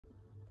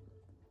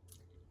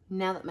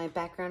Now that my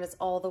background is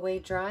all the way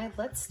dry,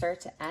 let's start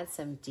to add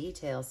some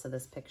details to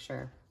this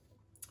picture.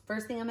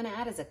 First thing I'm gonna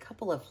add is a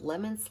couple of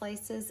lemon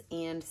slices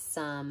and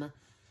some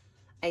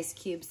ice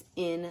cubes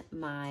in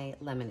my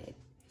lemonade.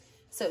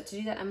 So to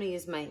do that, I'm gonna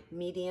use my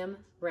medium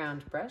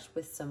round brush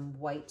with some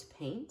white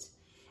paint.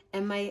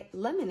 And my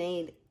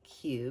lemonade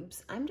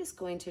cubes, I'm just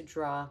going to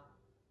draw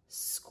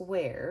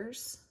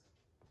squares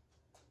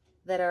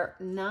that are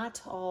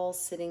not all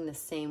sitting the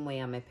same way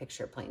on my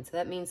picture plane. So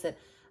that means that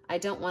I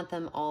don't want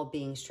them all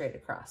being straight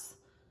across.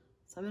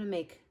 So I'm gonna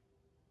make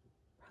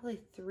probably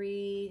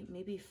 3,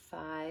 maybe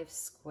 5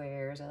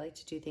 squares. I like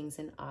to do things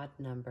in odd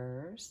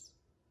numbers.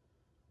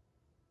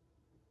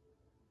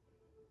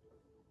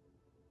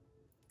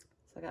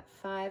 So I got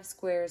 5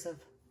 squares of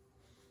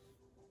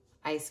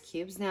ice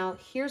cubes. Now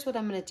here's what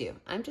I'm gonna do.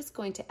 I'm just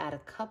going to add a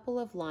couple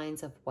of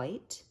lines of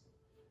white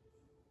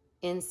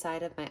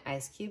inside of my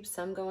ice cubes.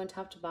 Some going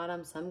top to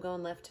bottom, some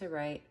going left to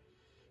right.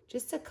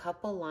 Just a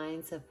couple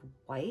lines of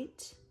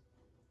white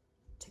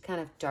to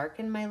kind of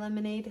darken my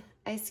lemonade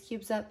ice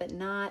cubes up, but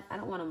not, I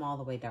don't want them all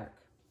the way dark.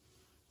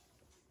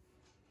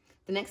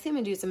 The next thing I'm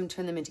gonna do is I'm gonna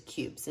turn them into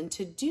cubes. And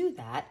to do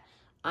that,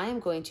 I'm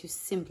going to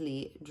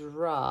simply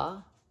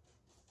draw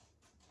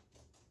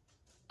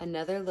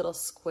another little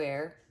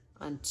square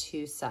on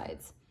 2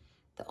 sides.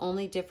 The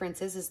only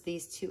difference is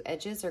these 2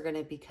 edges are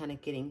gonna be kind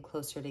of getting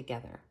closer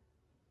together.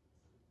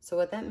 So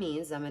what that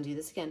means, I'm gonna do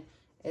this again,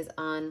 is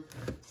on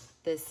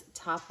this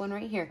top one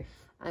right here,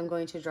 I'm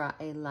going to draw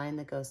a line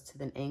that goes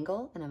to an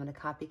angle, and I'm gonna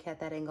copycat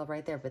that angle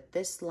right there, but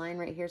this line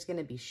right here is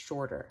gonna be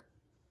shorter,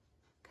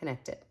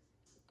 connected.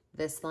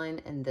 This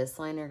line and this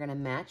line are gonna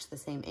match the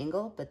same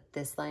angle, but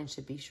this line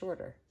should be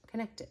shorter,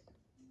 connected.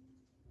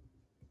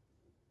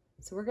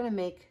 So we're gonna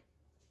make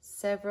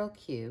several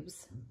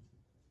cubes.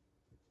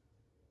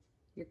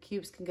 Your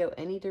cubes can go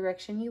any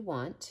direction you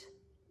want.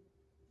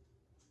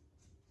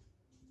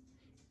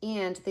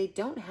 And they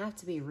don't have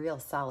to be real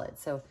solid.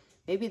 So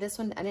maybe this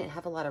one, I didn't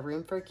have a lot of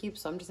room for a cube,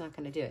 so I'm just not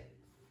gonna do it.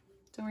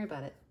 Don't worry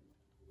about it.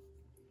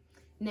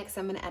 Next,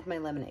 I'm gonna add my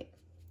lemonade,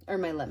 or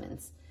my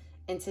lemons.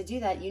 And to do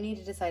that, you need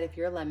to decide if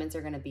your lemons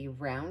are gonna be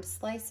round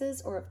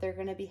slices or if they're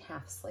gonna be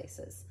half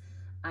slices.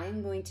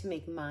 I'm going to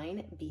make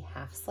mine be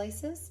half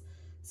slices.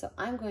 So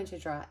I'm going to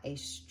draw a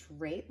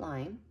straight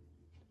line,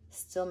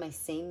 still my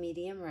same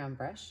medium round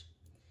brush,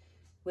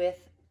 with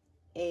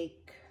a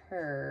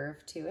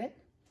curve to it.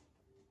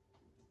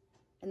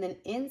 And then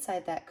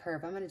inside that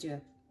curve, I'm gonna do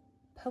a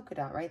polka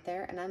dot right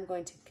there, and I'm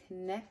going to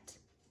connect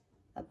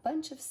a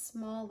bunch of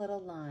small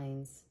little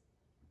lines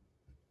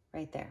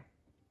right there.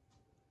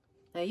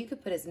 Now you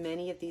could put as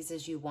many of these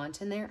as you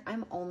want in there.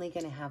 I'm only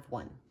gonna have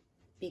one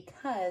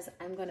because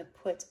I'm gonna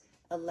put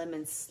a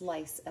lemon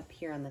slice up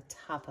here on the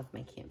top of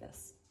my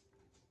canvas.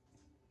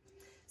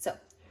 So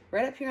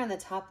right up here on the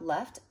top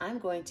left, I'm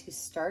going to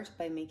start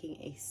by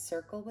making a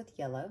circle with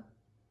yellow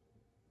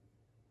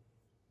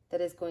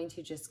that is going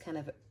to just kind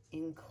of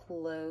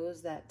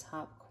enclose that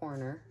top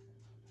corner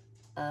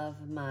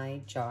of my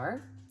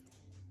jar.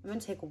 I'm gonna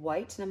take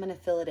white and I'm gonna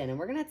fill it in, and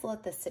we're gonna have to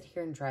let this sit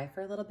here and dry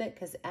for a little bit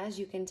because as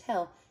you can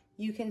tell,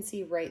 you can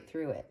see right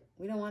through it.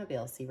 We don't wanna be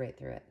able to see right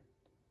through it.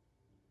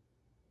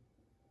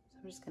 So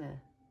I'm just gonna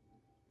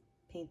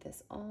paint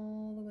this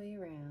all the way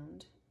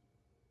around.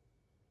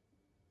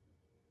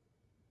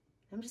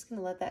 I'm just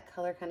gonna let that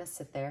color kind of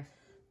sit there.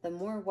 The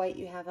more white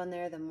you have on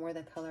there, the more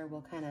the color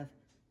will kind of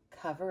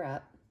cover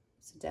up.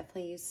 So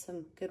definitely use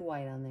some good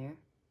white on there.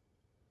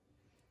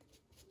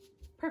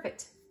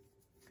 Perfect.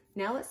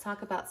 Now let's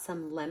talk about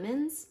some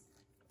lemons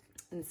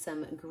and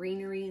some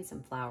greenery and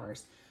some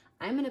flowers.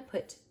 I'm gonna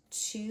put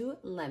 2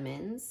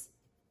 lemons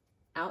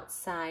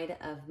outside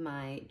of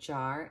my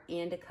jar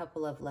and a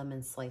couple of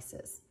lemon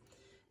slices.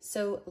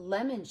 So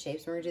lemon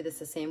shapes, we're gonna do this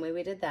the same way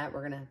we did that.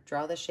 We're gonna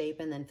draw the shape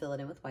and then fill it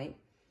in with white.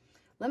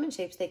 Lemon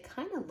shapes, they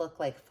kind of look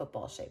like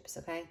football shapes,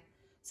 okay?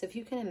 So if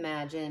you can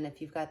imagine,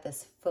 if you've got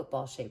this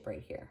football shape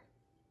right here,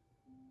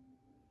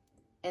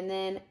 and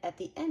then at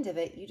the end of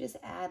it, you just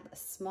add a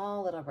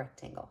small little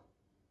rectangle.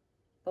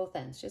 Both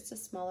ends, just a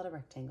small little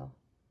rectangle.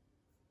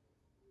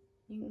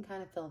 You can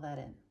kind of fill that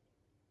in.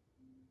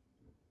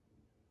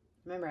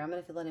 Remember, I'm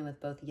gonna fill it in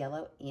with both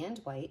yellow and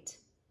white.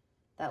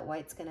 That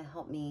white's gonna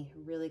help me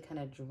really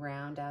kind of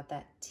drown out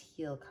that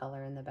teal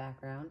color in the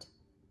background.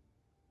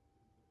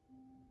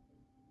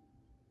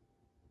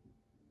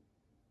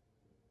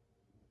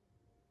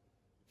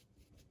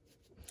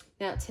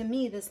 Now, to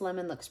me, this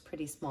lemon looks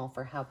pretty small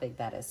for how big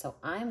that is. So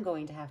I'm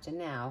going to have to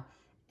now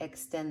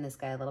extend this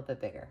guy a little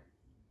bit bigger.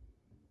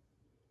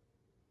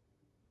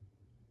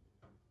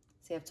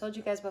 See, I've told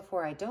you guys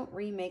before, I don't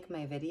remake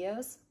my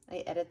videos.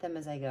 I edit them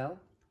as I go.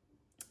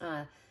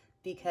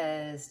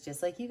 Because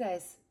just like you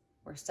guys,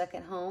 we're stuck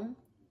at home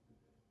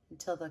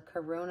until the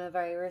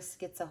coronavirus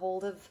gets a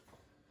hold of,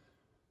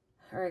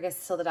 or I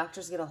guess till the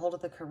doctors get a hold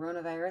of the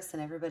coronavirus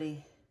and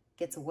everybody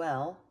gets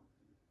well.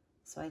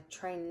 So I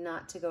try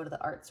not to go to the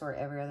art store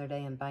every other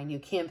day and buy new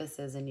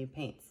canvases and new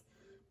paints.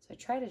 So I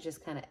try to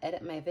just kind of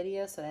edit my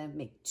videos so that I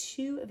make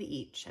 2 of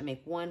each. I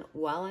make one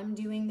while I'm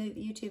doing the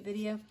YouTube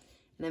video, and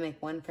And I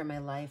make one for my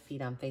live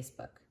feed on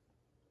Facebook.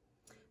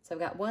 So I've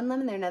got one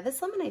lemon there. Now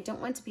this lemon I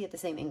don't want to be at the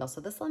same angle. So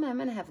this lemon I'm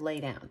gonna have lay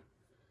down.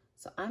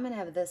 So I'm gonna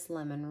have this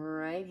lemon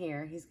right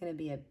here. He's gonna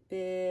be a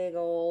big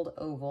old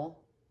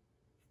oval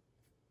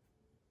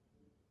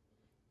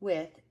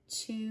with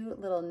two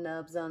little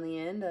nubs on the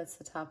end. That's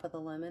the top of the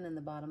lemon and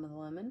the bottom of the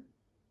lemon.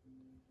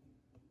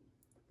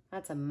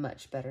 That's a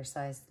much better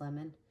sized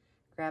lemon.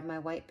 Grab my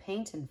white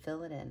paint and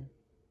fill it in.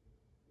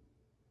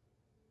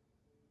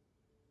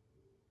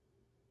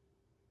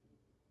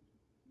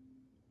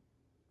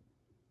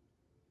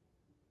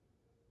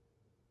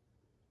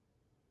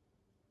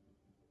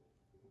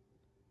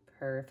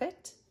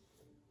 Perfect.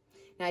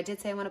 Now I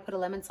did say I want to put a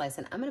lemon slice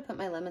in. I'm going to put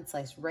my lemon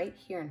slice right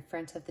here in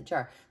front of the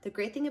jar. The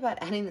great thing about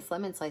adding this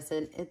lemon slice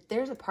in, if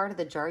there's a part of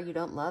the jar you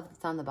don't love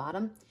that's on the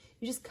bottom,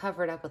 you just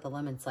cover it up with a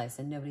lemon slice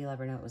and nobody will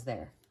ever know it was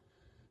there.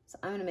 So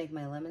I'm going to make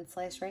my lemon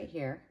slice right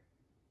here.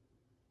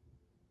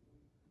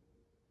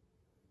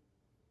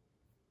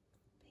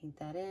 Paint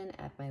that in,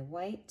 add my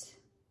white.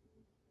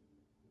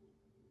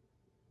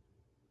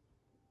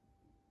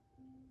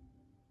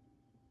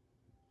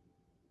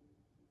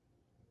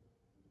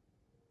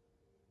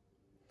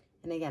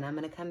 And again, I'm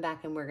gonna come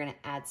back and we're gonna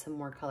add some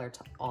more color to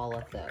all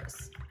of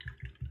those.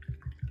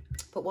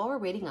 But while we're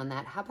waiting on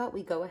that, how about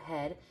we go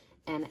ahead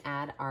and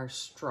add our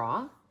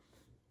straw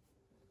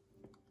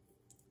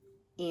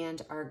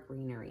and our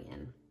greenery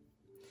in.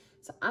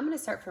 So I'm gonna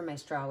start for my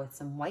straw with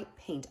some white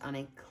paint on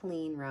a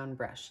clean round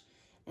brush.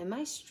 And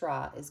my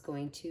straw is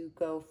going to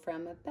go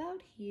from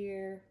about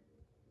here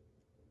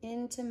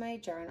into my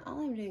jar. And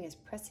all I'm doing is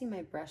pressing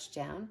my brush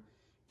down.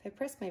 If I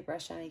press my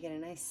brush down, I get a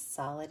nice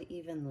solid,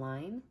 even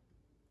line.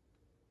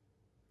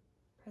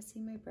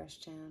 Pressing my brush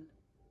down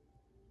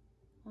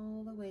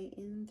all the way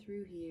in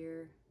through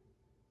here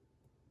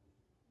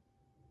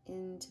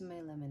into my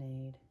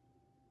lemonade.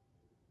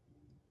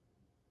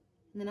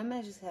 And then I'm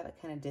gonna just have it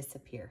kind of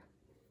disappear.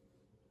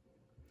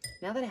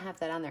 Now that I have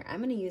that on there,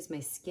 I'm gonna use my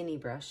skinny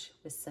brush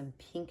with some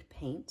pink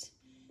paint,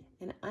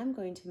 and I'm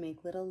going to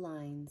make little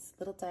lines,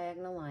 little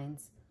diagonal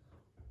lines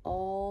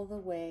all the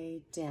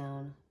way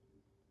down.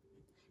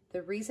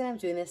 The reason I'm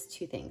doing this,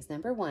 two things.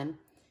 Number one,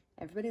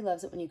 everybody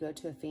loves it when you go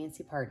to a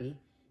fancy party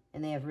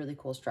and they have really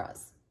cool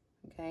straws,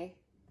 okay?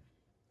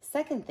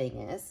 Second thing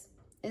is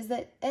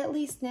that at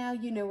least now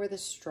you know where the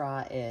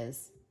straw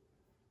is,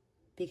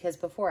 because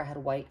before I had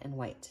white and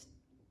white.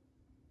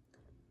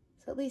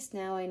 So at least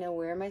now I know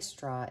where my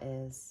straw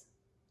is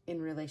in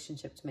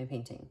relationship to my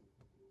painting.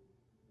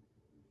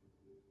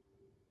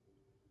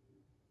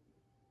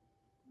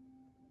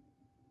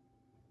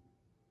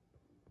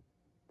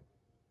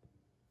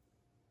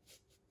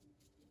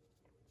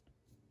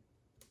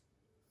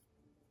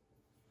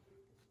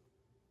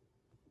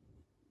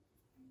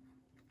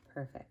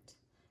 Perfect.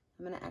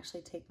 I'm gonna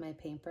actually take my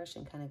paintbrush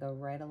and kind of go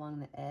right along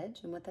the edge.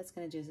 And what that's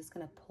gonna do is it's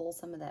gonna pull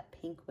some of that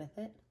pink with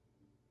it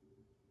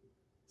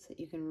so that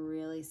you can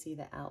really see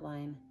the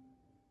outline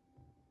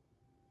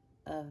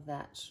of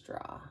that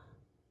straw.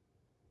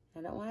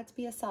 I don't want it to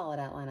be a solid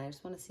outline. I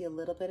just want to see a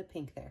little bit of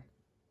pink there.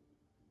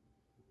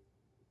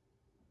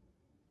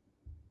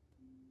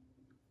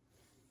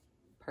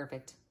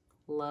 Perfect.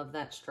 Love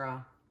that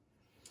straw.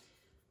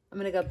 I'm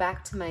gonna go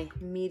back to my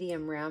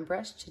medium round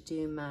brush to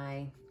do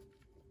my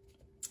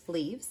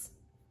leaves.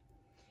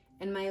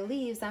 And my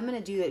leaves, I'm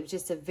gonna do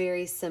just a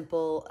very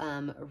simple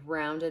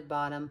rounded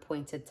bottom,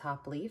 pointed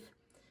top leaf.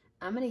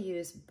 I'm gonna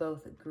use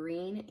both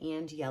green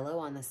and yellow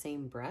on the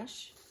same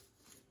brush.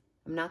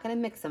 I'm not gonna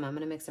mix them, I'm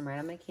gonna mix them right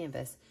on my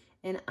canvas.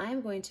 And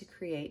I'm going to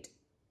create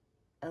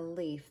a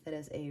leaf that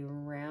is a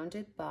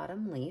rounded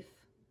bottom leaf.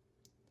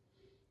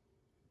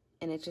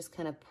 And it just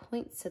kind of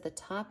points to the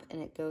top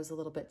and it goes a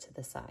little bit to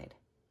the side.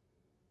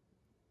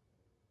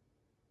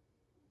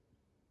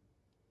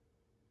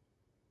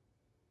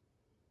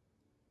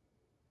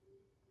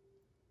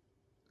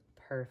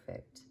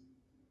 Perfect.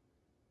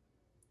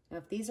 Now,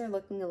 if these are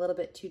looking a little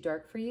bit too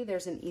dark for you,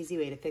 there's an easy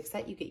way to fix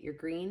that. You get your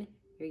green,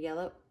 your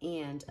yellow,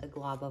 and a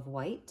glob of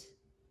white.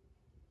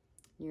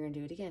 You're gonna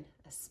do it again,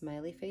 a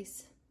smiley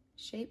face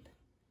shape.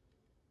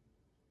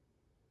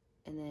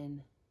 And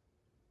then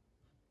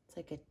it's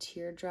like a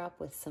teardrop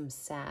with some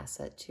sass.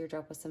 A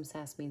teardrop with some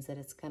sass means that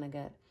it's kind of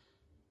got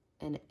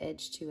an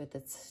edge to it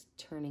that's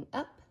turning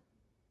up.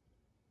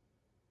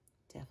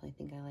 Definitely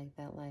think I like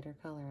that lighter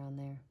color on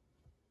there.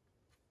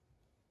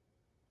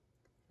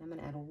 I'm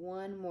gonna add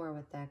one more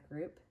with that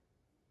group.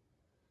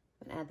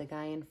 I'm gonna add the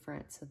guy in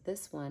front. So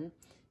this one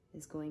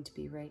is going to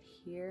be right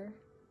here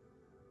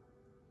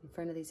in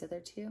front of these other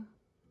two.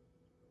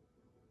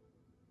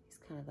 He's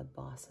kind of the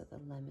boss of the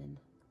lemon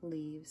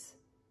leaves.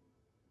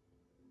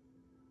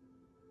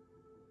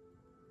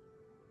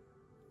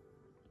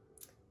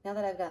 Now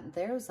that I've got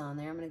those on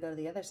there, I'm gonna go to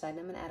the other side and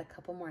I'm gonna add a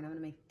couple more and I'm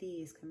gonna make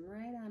these come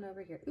right on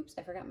over here. Oops,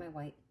 I forgot my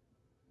white.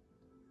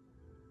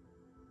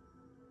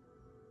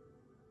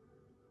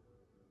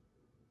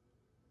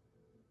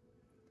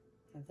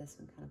 Have this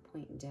one kind of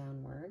point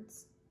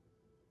downwards.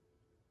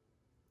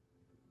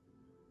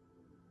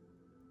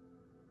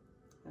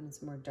 And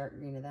some more dark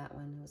green to that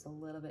one. It was a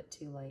little bit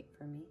too light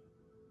for me.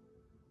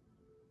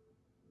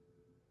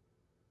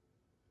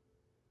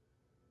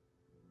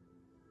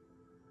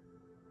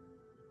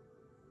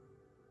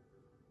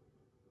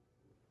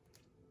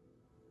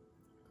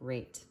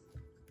 Great.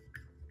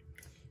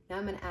 Now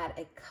I'm gonna add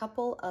a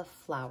couple of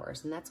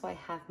flowers, and that's why I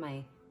have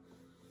my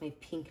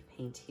pink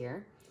paint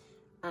here.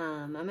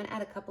 I'm gonna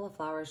add a couple of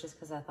flowers just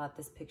because I thought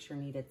this picture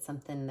needed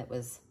something that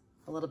was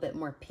a little bit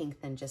more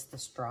pink than just the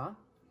straw.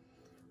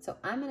 So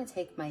I'm gonna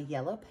take my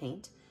yellow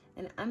paint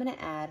and I'm gonna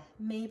add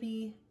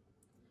maybe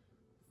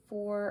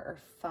 4 or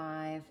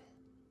 5,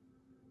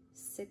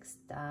 6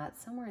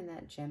 dots, somewhere in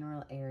that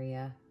general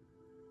area.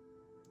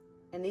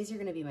 And these are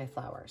gonna be my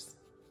flowers.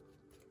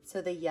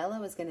 So the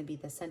yellow is gonna be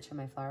the center of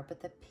my flower,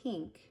 but the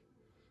pink,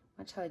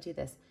 watch how I do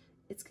this.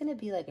 It's gonna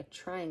be like a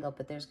triangle,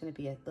 but there's gonna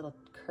be a little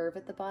curve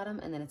at the bottom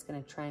and then it's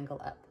gonna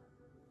triangle up.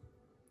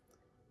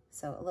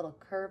 So a little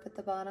curve at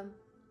the bottom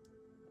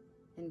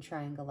and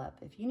triangle up.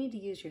 If you need to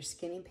use your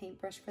skinny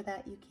paintbrush for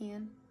that, you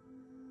can.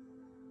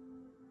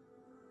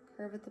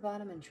 Curve at the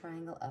bottom and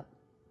triangle up.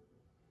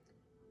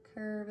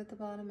 Curve at the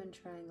bottom and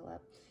triangle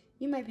up.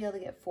 You might be able to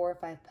get 4 or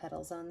 5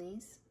 petals on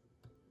these.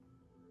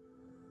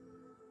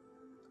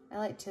 I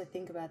like to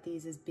think about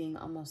these as being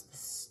almost the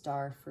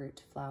star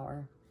fruit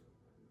flower.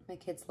 My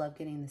kids love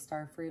getting the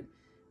star fruit.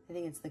 I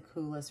think it's the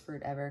coolest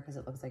fruit ever because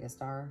it looks like a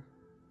star.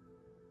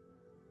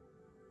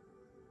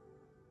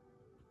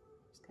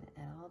 Just gonna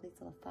add all these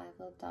little 5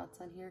 little dots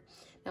on here.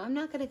 Now I'm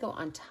not gonna go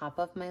on top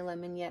of my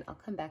lemon yet. I'll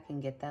come back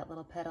and get that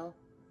little petal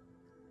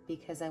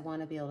because I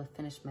wanna be able to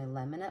finish my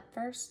lemon up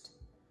first.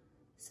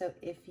 So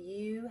if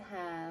you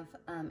have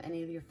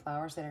any of your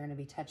flowers that are gonna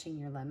be touching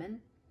your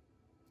lemon,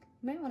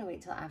 you might wanna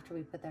wait till after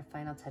we put the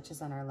final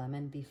touches on our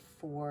lemon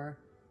before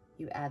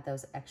you add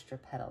those extra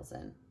petals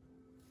in.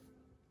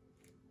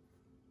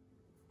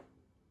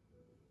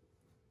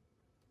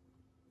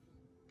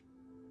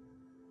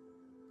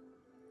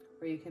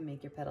 Or you can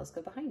make your petals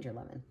go behind your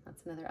lemon.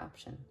 That's another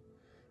option.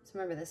 So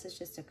remember, this is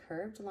just a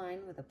curved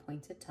line with a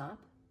pointed top.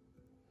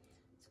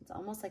 So it's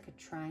almost like a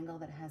triangle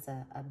that has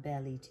a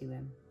belly to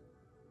him.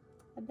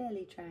 A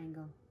belly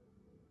triangle.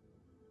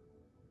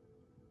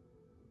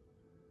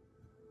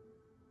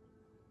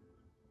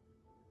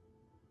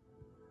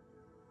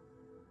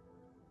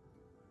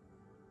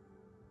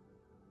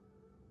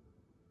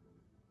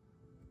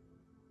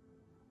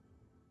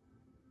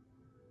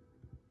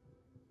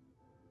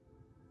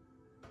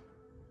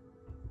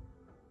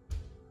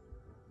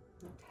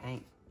 Okay.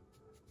 I'm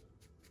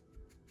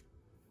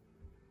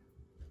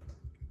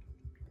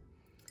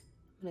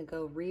gonna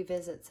go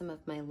revisit some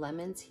of my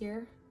lemons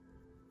here.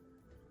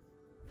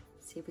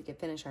 See if we can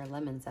finish our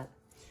lemons up.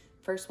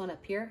 First one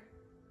up here,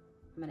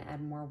 I'm gonna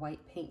add more white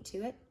paint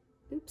to it.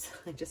 Oops,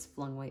 I just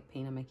flung white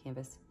paint on my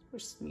canvas. Or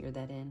smear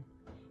that in.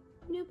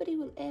 Nobody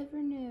will ever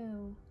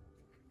know,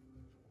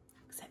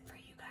 except for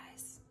you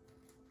guys.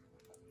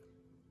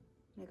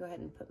 I'm gonna go ahead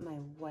and put my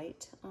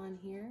white on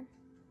here.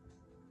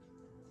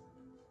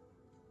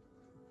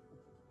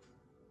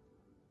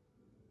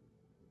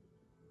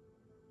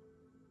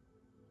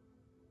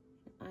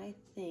 I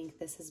think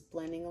this is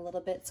blending a little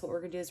bit, so what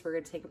we're gonna do is we're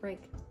gonna take a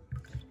break.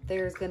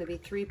 There's gonna be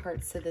 3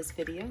 parts to this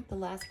video. The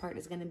last part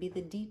is gonna be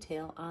the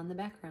detail on the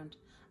background.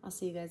 I'll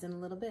see you guys in a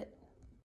little bit.